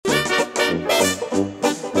Hey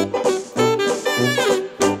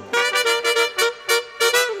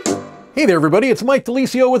there everybody, it's Mike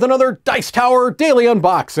DeLisio with another Dice Tower Daily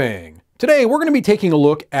Unboxing. Today we're going to be taking a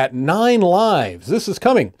look at 9 Lives. This is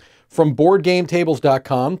coming from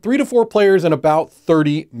BoardGameTables.com, 3 to 4 players in about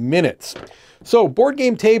 30 minutes. So Board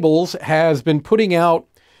Game Tables has been putting out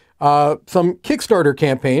some Kickstarter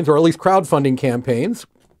campaigns, or at least crowdfunding campaigns,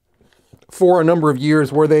 for a number of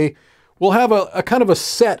years where they will have a kind of a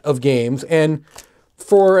set of games, and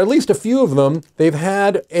for at least a few of them, they've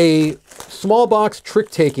had a small box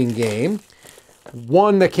trick-taking game.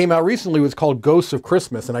 One that came out recently was called Ghosts of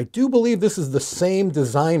Christmas, and I do believe this is the same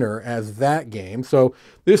designer as that game. So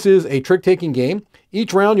this is a trick-taking game.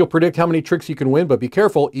 Each round you'll predict how many tricks you can win, but be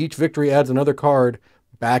careful, each victory adds another card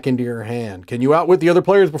back into your hand. Can you outwit the other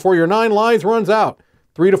players before your 9 lives runs out?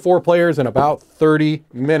 3 to 4 players in about 30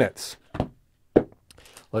 minutes.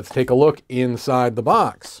 Let's take a look inside the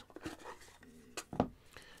box.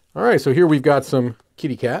 All right, so here we've got some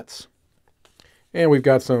kitty cats, and we've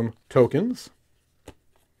got some tokens.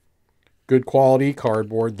 Good quality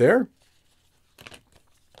cardboard there.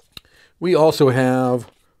 We also have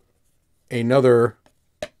another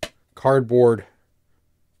cardboard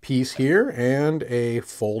piece here and a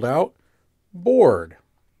fold-out board,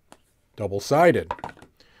 double-sided.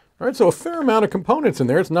 All right, so a fair amount of components in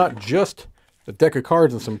there. It's not just a deck of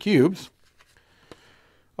cards and some cubes.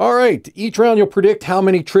 All right, each round you'll predict how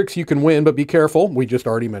many tricks you can win, but be careful. We just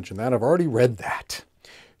already mentioned that. I've already read that.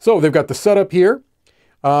 So they've got the setup here,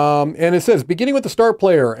 and it says, beginning with the start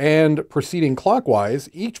player and proceeding clockwise,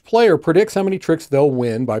 each player predicts how many tricks they'll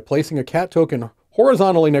win by placing a cat token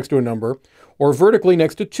horizontally next to a number or vertically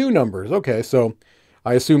next to 2 numbers. Okay, so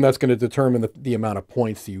I assume that's going to determine the amount of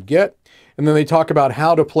points you get. And then they talk about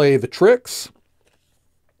how to play the tricks.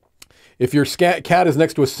 If your cat is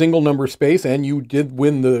next to a single number space and you did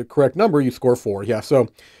win the correct number, you score 4. Yeah, so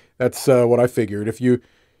that's what I figured. If you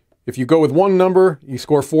go with one number, you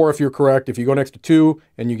score 4 if you're correct. If you go next to 2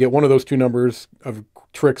 and you get one of those 2 numbers of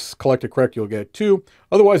tricks collected correct, you'll get 2.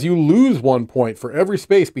 Otherwise, you lose 1 point for every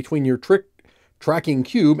space between your trick tracking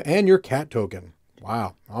cube and your cat token.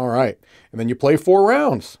 Wow. All right. And then you play 4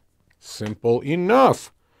 rounds. Simple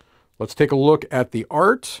enough. Let's take a look at the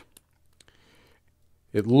art.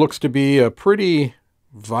 It looks to be a pretty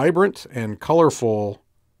vibrant and colorful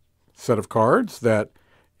set of cards that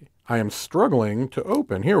I am struggling to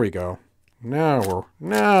open. Here we go. Now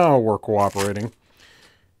we're cooperating.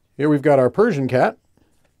 Here we've got our Persian cat,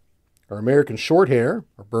 our American Shorthair,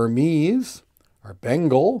 our Burmese, our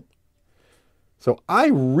Bengal. So I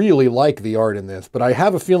really like the art in this, but I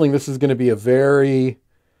have a feeling this is going to be a very,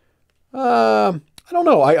 I don't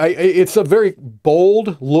know. It's a very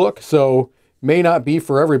bold look, so may not be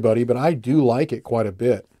for everybody, but I do like it quite a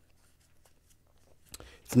bit.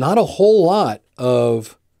 It's not a whole lot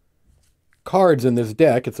of cards in this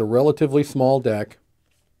deck. It's a relatively small deck.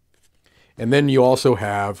 And then you also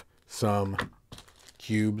have some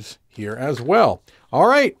cubes here as well. All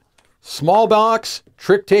right, small box,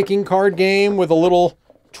 trick-taking card game with a little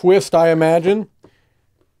twist, I imagine.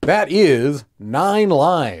 That is 9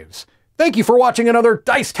 Lives. Thank you for watching another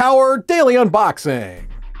Dice Tower Daily Unboxing.